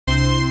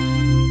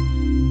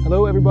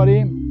Hello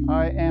everybody,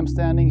 I am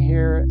standing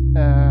here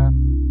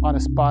on a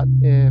spot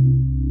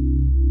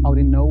out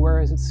in nowhere,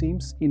 as it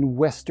seems, in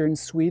western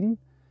Sweden.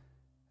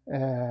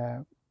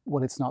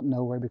 Well, it's not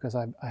nowhere because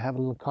I have a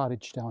little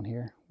cottage down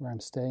here where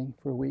I'm staying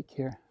for a week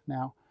here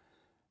now,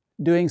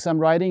 doing some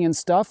writing and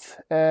stuff.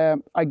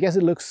 I guess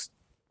it looks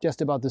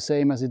just about the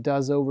same as it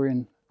does over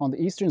on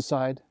the eastern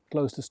side,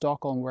 close to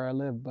Stockholm where I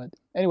live. But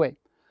anyway,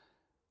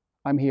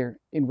 I'm here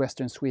in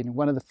western Sweden,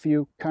 one of the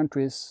few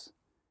countries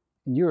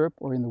in Europe,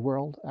 or in the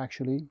world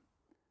actually,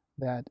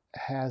 that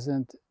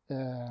hasn't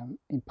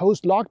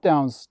imposed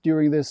lockdowns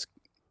during this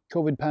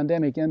COVID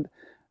pandemic. And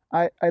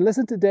I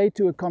listened today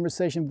to a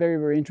conversation,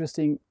 very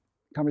interesting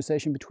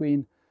conversation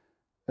between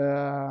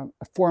a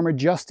former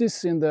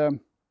justice in the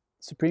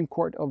Supreme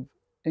Court of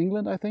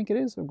England, I think it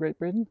is, of Great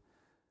Britain,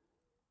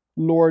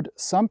 Lord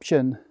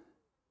Sumption,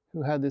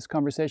 who had this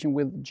conversation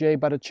with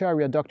Dr.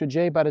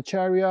 Jay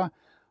Bhattacharya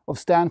of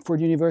Stanford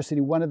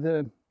University, one of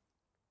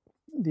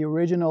the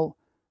original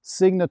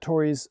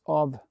signatories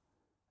of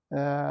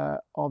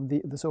the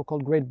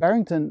so-called Great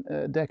Barrington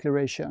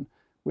Declaration,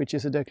 which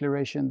is a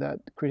declaration that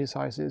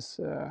criticizes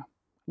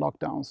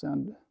lockdowns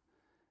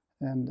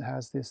and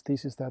has this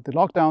thesis that the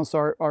lockdowns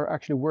are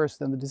actually worse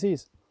than the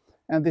disease.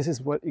 And this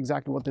is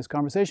exactly what this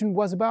conversation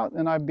was about.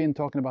 And I've been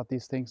talking about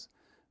these things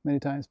many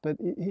times. But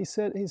he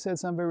said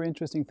some very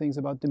interesting things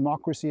about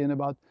democracy and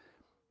about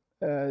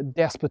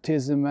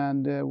despotism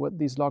and what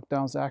these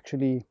lockdowns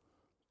actually.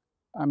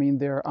 I mean,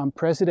 they're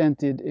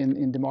unprecedented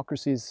in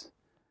democracies,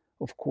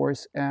 of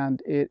course,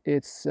 and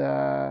it's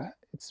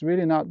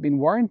really not been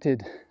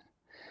warranted,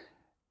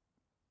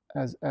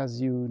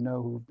 as you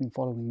know, who've been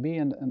following me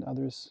and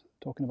others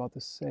talking about the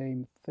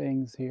same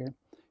things here.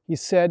 He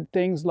said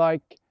things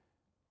like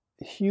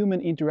human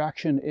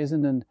interaction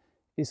isn't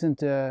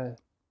an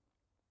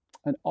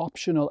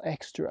optional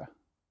extra.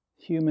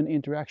 Human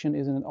interaction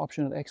isn't an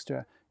optional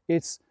extra.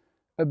 It's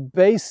a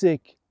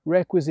basic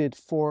requisite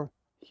for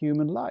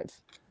human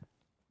life.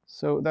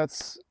 So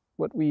that's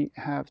what we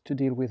have to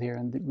deal with here,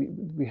 and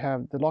we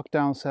have the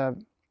lockdowns have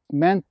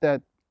meant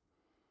that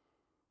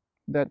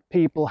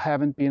people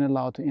haven't been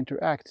allowed to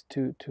interact,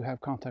 to have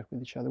contact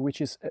with each other,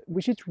 which is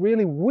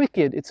really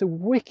wicked. It's a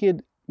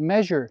wicked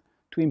measure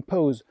to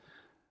impose.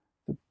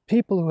 The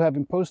people who have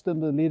imposed them,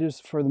 the leaders,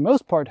 for the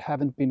most part,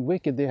 haven't been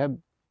wicked. They have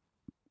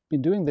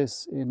been doing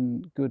this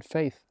in good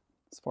faith,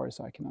 as far as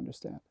I can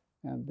understand.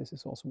 And this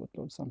is also what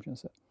Lord Sumption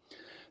said.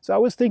 So I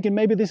was thinking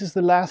maybe this is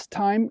the last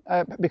time,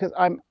 because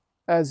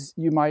as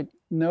you might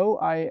know,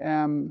 I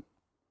am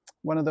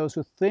one of those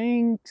who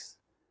thinks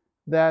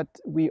that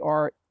we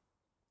are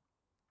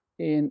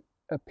in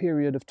a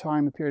period of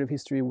time, a period of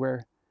history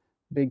where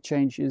big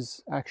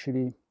changes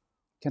actually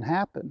can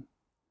happen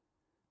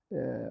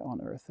on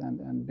Earth,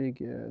 and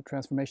big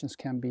transformations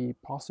can be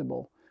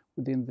possible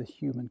within the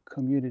human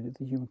community,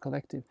 the human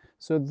collective.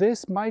 So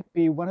this might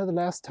be one of the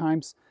last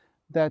times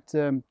that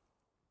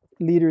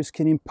leaders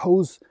can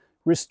impose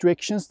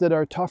restrictions that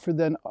are tougher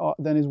than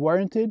is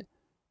warranted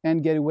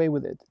and get away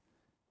with it,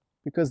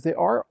 because they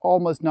are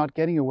almost not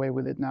getting away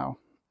with it now,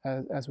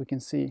 as we can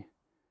see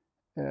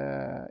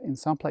in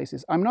some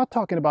places. I'm not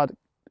talking about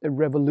a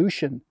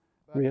revolution,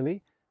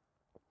 really.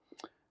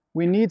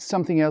 We need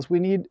something else. We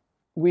need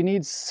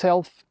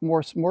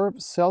more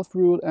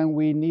self-rule, and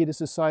we need a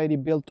society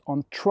built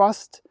on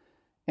trust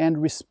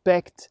and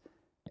respect,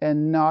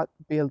 and not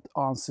built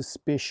on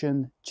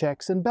suspicion,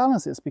 checks and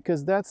balances,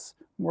 because that's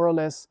more or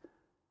less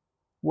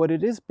what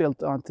it is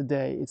built on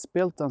today. It's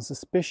built on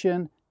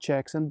suspicion,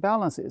 checks and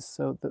balances.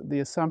 So the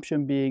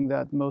assumption being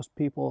that most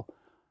people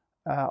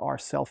are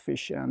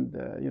selfish and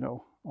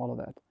all of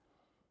that,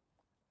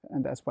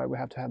 and that's why we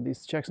have to have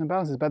these checks and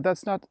balances. But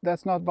that's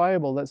not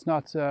viable. That's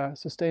not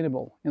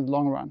sustainable in the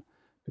long run,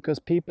 because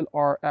people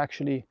are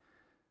actually,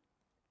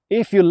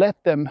 if you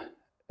let them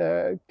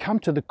come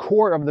to the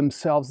core of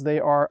themselves, they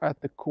are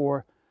at the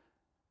core,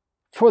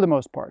 for the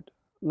most part,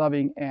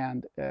 loving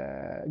and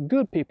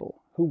good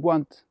people who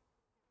want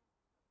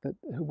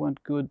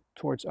good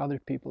towards other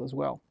people as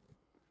well.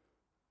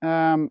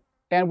 And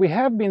we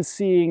have been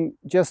seeing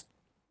just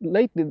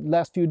lately, the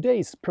last few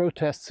days,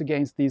 protests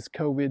against these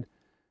COVID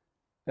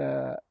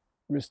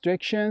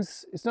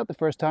restrictions. It's not the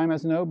first time,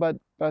 as you know, but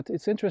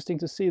it's interesting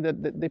to see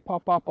that they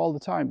pop up all the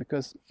time,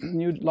 because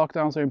new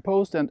lockdowns are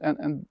imposed,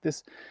 and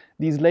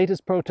these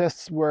latest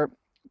protests were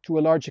to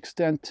a large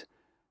extent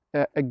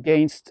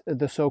against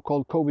the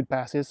so-called COVID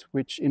passes,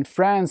 which in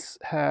France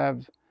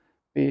have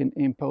been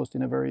imposed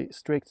in a very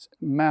strict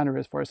manner,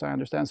 as far as I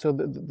understand. So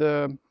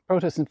the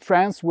protests in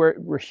France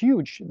were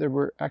huge. There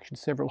were actually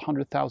several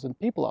 100,000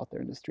 people out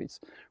there in the streets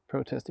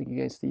protesting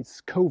against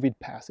these COVID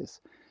passes.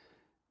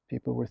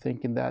 People were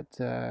thinking that,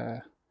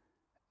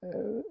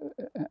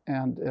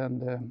 and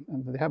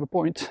they have a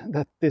point,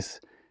 that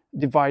this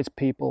divides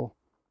people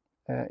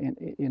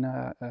in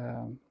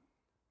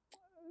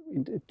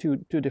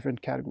two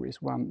different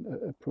categories, one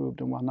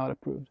approved and one not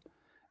approved.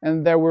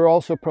 And there were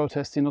also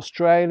protests in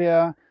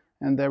Australia,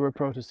 and there were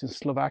protests in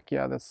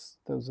Slovakia.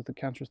 Those are the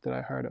countries that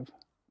I heard of.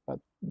 But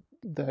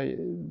there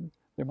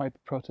might be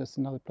protests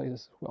in other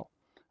places as well,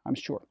 I'm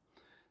sure.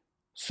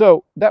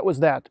 So that was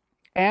that.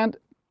 And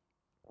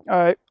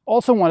I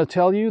also want to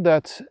tell you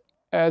that,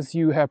 as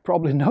you have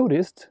probably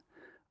noticed,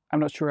 I'm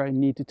not sure I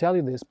need to tell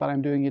you this, but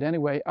I'm doing it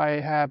anyway.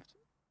 I have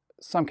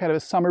some kind of a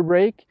summer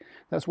break.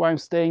 That's why I'm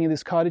staying in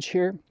this cottage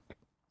here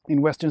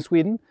in Western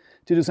Sweden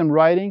to do some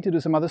writing, to do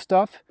some other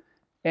stuff.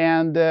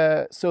 And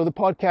so the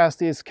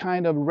podcast is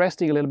kind of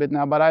resting a little bit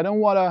now, but I don't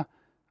want to,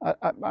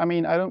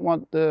 I don't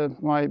want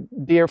my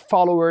dear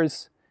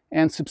followers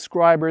and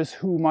subscribers,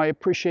 whom I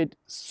appreciate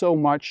so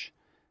much,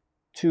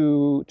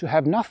 to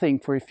have nothing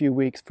for a few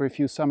weeks, for a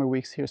few summer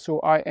weeks here. So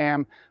I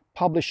am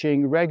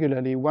publishing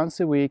regularly, once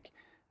a week,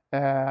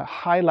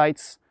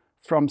 highlights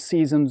from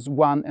seasons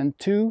 1 and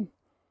 2,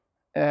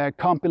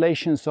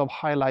 compilations of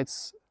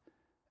highlights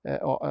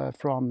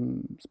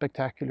from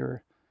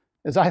spectacular,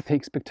 as I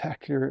think,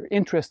 spectacular,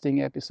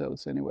 interesting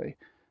episodes anyway.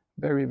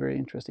 Very, very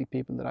interesting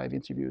people that I've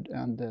interviewed,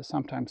 and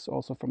sometimes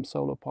also from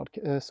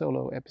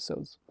solo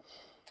episodes.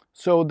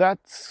 So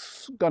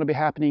that's going to be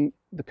happening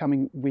the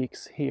coming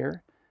weeks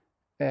here.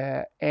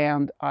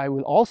 And I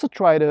will also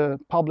try to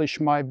publish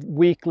my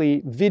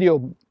weekly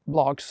video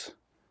blogs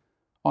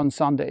on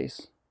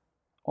Sundays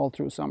all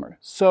through summer.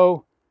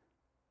 So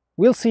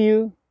we'll see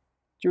you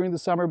during the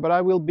summer, but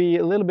I will be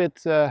a little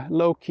bit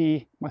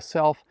low-key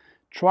myself,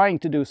 trying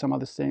to do some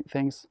other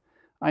things.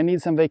 I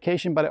need some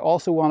vacation, but I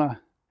also want to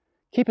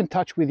keep in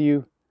touch with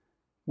you,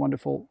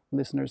 wonderful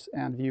listeners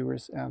and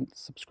viewers and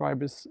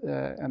subscribers,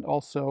 and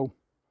also,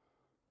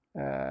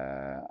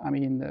 have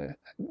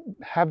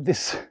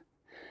this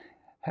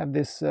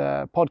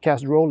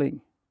podcast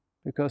rolling,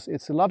 because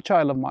it's a love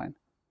child of mine.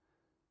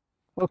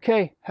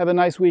 Okay, have a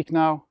nice week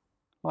now.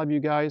 Love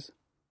you guys.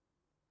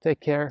 Take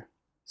care.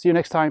 See you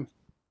next time.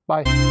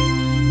 Bye.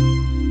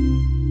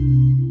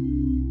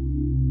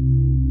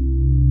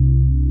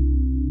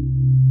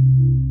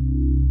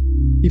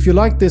 If you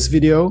liked this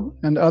video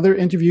and other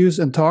interviews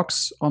and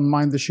talks on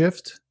Mind the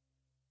Shift,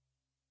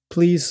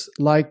 please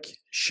like,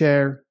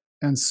 share,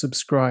 and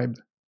subscribe.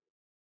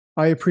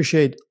 I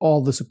appreciate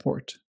all the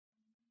support.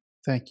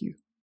 Thank you.